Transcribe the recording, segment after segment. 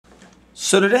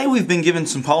So today we've been given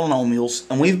some polynomials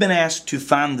and we've been asked to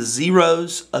find the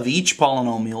zeros of each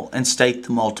polynomial and state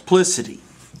the multiplicity.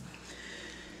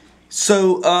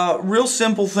 So real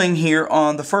simple thing here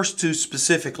on the first two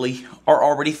specifically are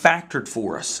already factored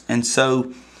for us. And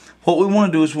so what we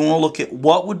want to do is we want to look at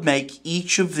what would make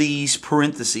each of these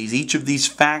parentheses, each of these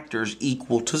factors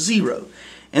equal to 0.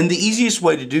 And the easiest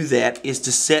way to do that is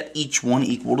to set each one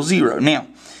equal to 0. Now,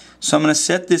 so I'm going to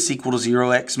set this equal to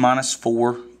 0, x minus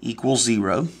 4 equals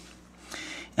 0.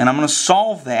 And I'm going to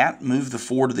solve that, move the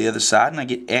 4 to the other side, and I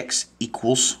get x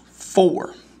equals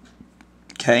 4.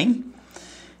 Okay?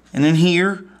 And then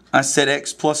here, I set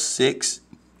x plus 6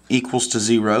 equals to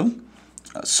 0.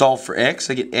 Solve for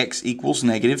x, I get x equals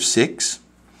negative 6.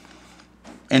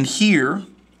 And here,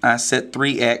 I set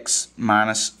 3x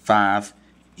minus 5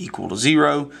 equal to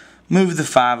 0. Move the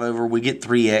 5 over, we get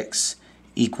 3x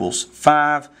equals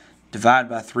 5. Divide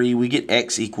by 3, we get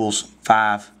x equals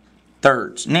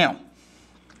 5/3. Now,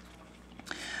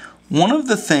 one of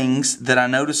the things that I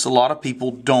notice a lot of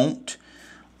people don't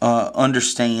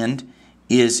understand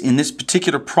is in this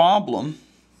particular problem,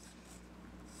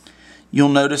 you'll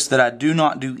notice that I do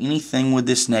not do anything with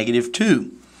this negative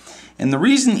 2. And the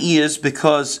reason is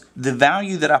because the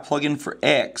value that I plug in for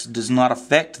x does not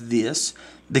affect this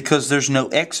because there's no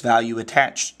x value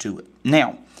attached to it.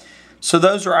 Now, so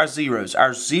those are our zeros.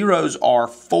 Our zeros are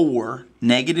 4,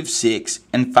 negative 6,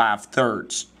 and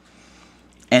 5/3.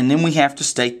 And then we have to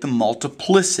state the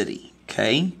multiplicity,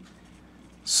 okay?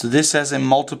 So this has a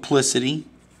multiplicity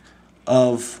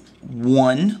of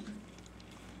 1.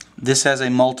 This has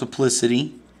a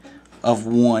multiplicity of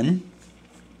 1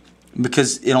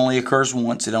 because it only occurs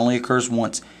once. It only occurs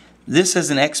once. This has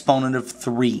an exponent of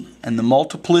 3, and the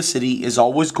multiplicity is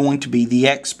always going to be the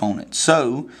exponent.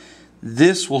 So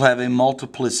this will have a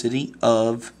multiplicity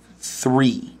of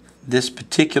 3. This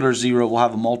particular 0 will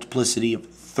have a multiplicity of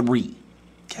 3.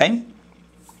 Okay?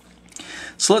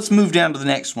 So let's move down to the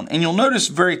next one. And you'll notice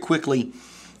very quickly,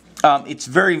 it's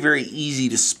very, very easy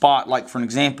to spot, like for an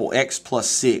example, x plus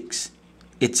 6.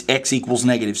 It's x equals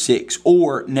negative 6.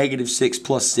 Or negative 6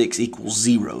 plus 6 equals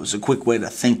 0 is a quick way to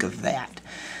think of that.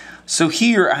 So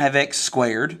here I have x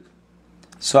squared.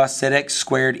 So I set x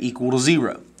squared equal to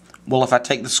 0. Well, if I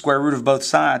take the square root of both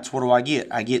sides, what do I get?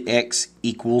 I get x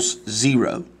equals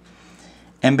 0.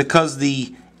 And because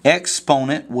the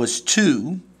exponent was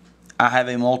 2, I have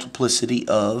a multiplicity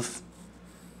of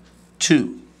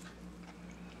 2.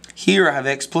 Here I have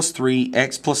x plus 3,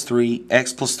 x plus 3,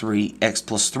 x plus 3, x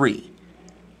plus 3.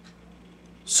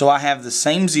 So I have the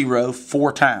same 0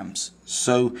 4 times.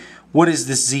 So what is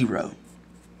this 0?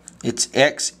 It's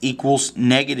x equals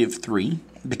negative 3.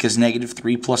 Because negative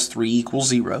 3 plus 3 equals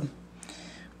 0,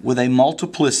 with a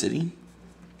multiplicity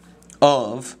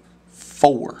of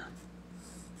 4.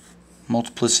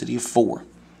 Multiplicity of 4.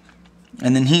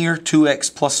 And then here,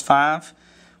 2x plus 5,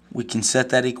 we can set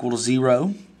that equal to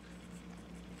 0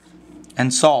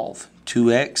 and solve.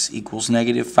 2x equals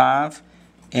negative 5,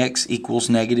 x equals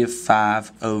negative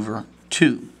 5 over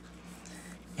 2.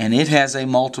 And it has a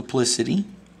multiplicity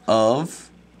of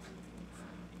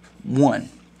 1.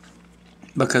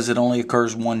 Because it only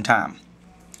occurs one time.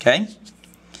 Okay?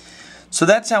 So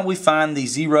that's how we find the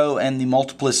 0 and the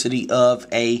multiplicity of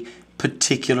a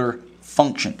particular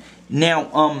function.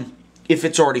 Now, if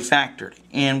it's already factored.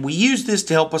 And we use this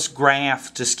to help us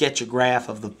to sketch a graph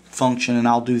of the function, and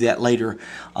I'll do that later.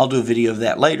 I'll do a video of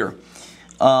that later.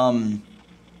 What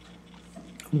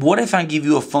if I give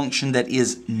you a function that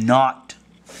is not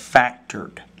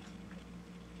factored?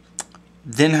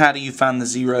 Then how do you find the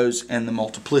zeros and the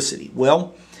multiplicity?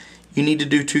 Well, you need to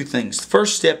do two things. The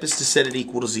first step is to set it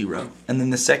equal to 0, and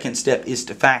then the second step is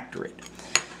to factor it.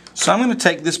 So I'm going to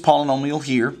take this polynomial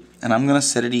here, and I'm going to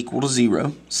set it equal to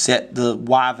 0. Set the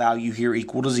y value here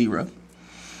equal to 0.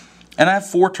 And I have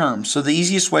 4 terms, so the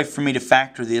easiest way for me to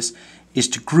factor this is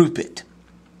to group it.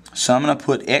 So I'm going to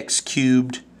put x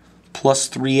cubed plus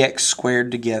 3x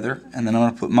squared together, and then I'm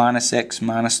going to put minus x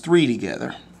minus 3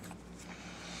 together.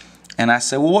 And I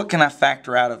say, well, what can I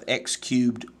factor out of x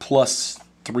cubed plus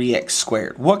 3x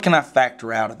squared? What can I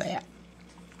factor out of that?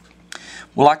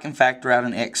 Well, I can factor out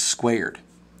an x squared.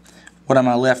 What am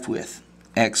I left with?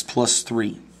 X plus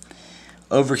 3.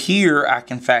 Over here, I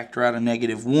can factor out a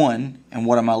negative 1. And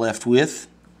what am I left with?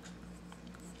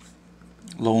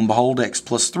 Lo and behold, x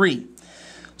plus 3.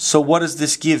 So what does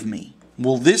this give me?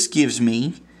 Well, this gives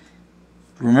me,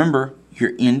 remember,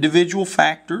 your individual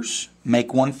factors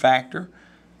make one factor.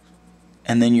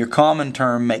 And then your common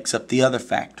term makes up the other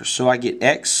factor. So I get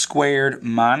x squared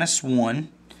minus 1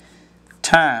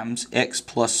 times x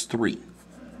plus 3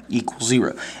 equals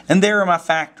 0. And there are my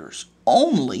factors.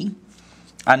 Only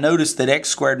I notice that x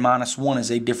squared minus 1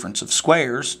 is a difference of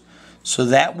squares, so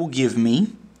that will give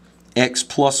me x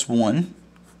plus 1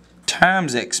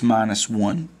 times x minus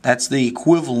 1. That's the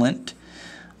equivalent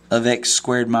of x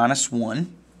squared minus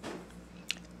 1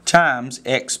 times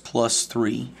x plus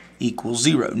 3 equals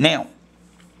 0. Now,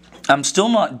 I'm still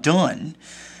not done.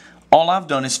 All I've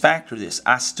done is factor this.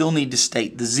 I still need to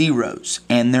state the zeros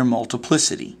and their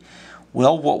multiplicity.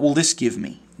 Well, what will this give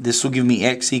me? This will give me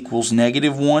x equals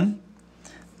negative 1.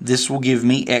 This will give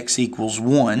me x equals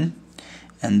 1.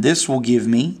 And this will give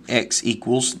me x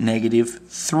equals negative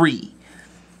 3.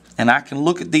 And I can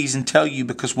look at these and tell you,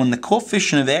 because when the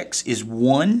coefficient of x is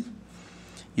 1,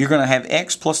 you're going to have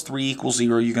x plus 3 equals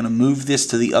 0. You're going to move this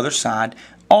to the other side.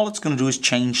 All it's going to do is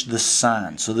change the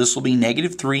sign. So this will be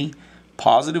negative 3,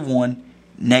 positive 1,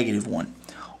 negative 1.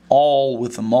 All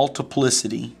with a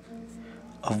multiplicity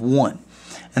of 1.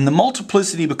 And the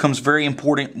multiplicity becomes very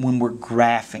important when we're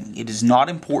graphing. It is not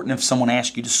important if someone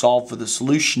asks you to solve for the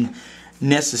solution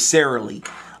necessarily,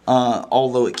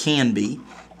 although it can be.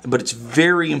 But it's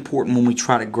very important when we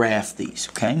try to graph these,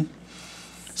 okay?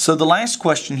 So the last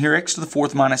question here, x to the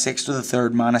fourth minus x to the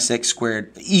third minus x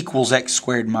squared equals x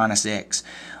squared minus x.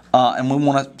 And we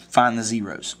want to find the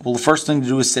zeros. Well, the first thing to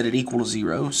do is set it equal to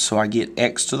 0. So I get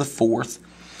x to the fourth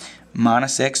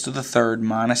minus x to the third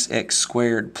minus x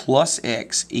squared plus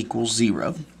x equals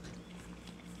 0.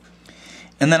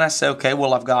 And then I say, okay,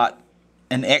 well, I've got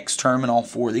an x term in all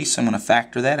four of these, so I'm going to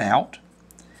factor that out.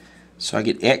 So I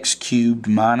get x cubed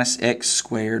minus x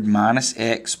squared minus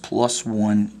x plus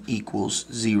 1 equals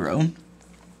 0.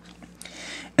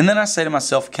 And then I say to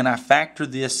myself, can I factor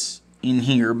this in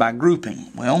here by grouping?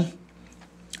 Well,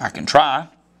 I can try.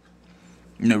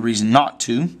 No reason not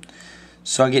to.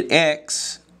 So I get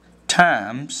x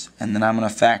times, and then I'm going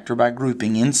to factor by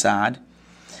grouping inside.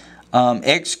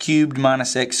 X cubed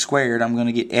minus x squared, I'm going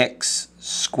to get x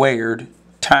squared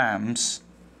times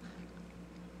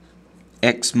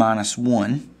x minus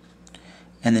 1.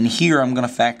 And then here I'm going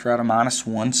to factor out a minus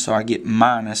 1, so I get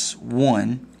minus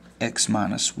 1 x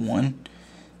minus 1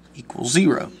 equals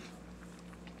 0.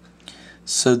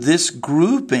 So this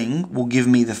grouping will give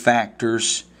me the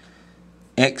factors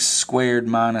x squared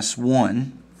minus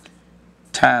 1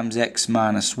 times x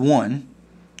minus 1,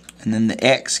 and then the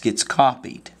x gets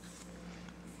copied.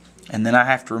 And then I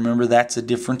have to remember that's a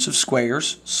difference of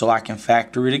squares, so I can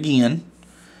factor it again.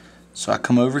 So I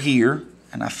come over here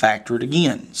and I factor it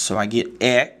again. So I get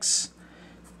x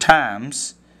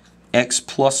times x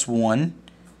plus 1,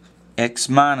 x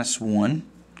minus 1,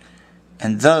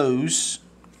 and those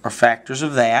are factors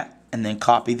of that, and then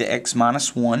copy the x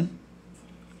minus 1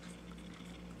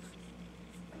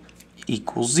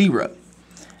 equals 0.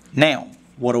 Now,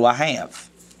 what do I have?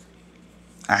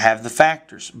 I have the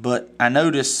factors, but I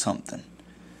noticed something.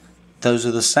 Those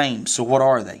are the same. So what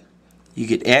are they? You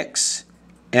get x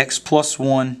plus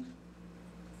 1,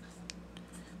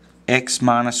 x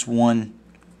minus 1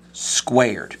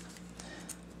 squared.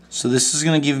 So this is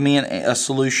going to give me a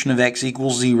solution of x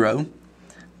equals 0.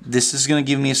 This is going to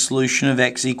give me a solution of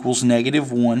x equals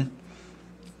negative 1.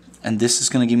 And this is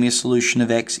going to give me a solution of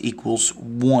x equals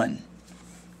 1.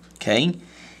 Okay?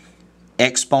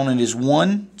 Exponent is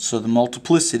 1, so the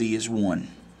multiplicity is 1.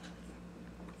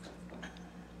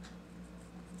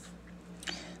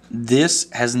 This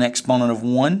has an exponent of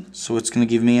 1, so it's going to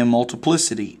give me a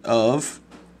multiplicity of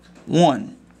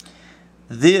 1.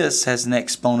 This has an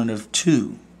exponent of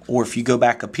 2, or if you go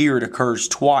back up here, it occurs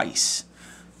twice.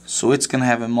 So it's going to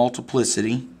have a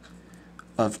multiplicity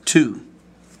of 2.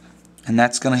 And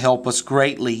that's going to help us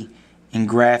greatly in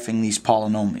graphing these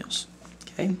polynomials.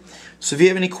 Okay? So if you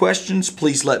have any questions,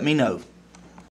 please let me know.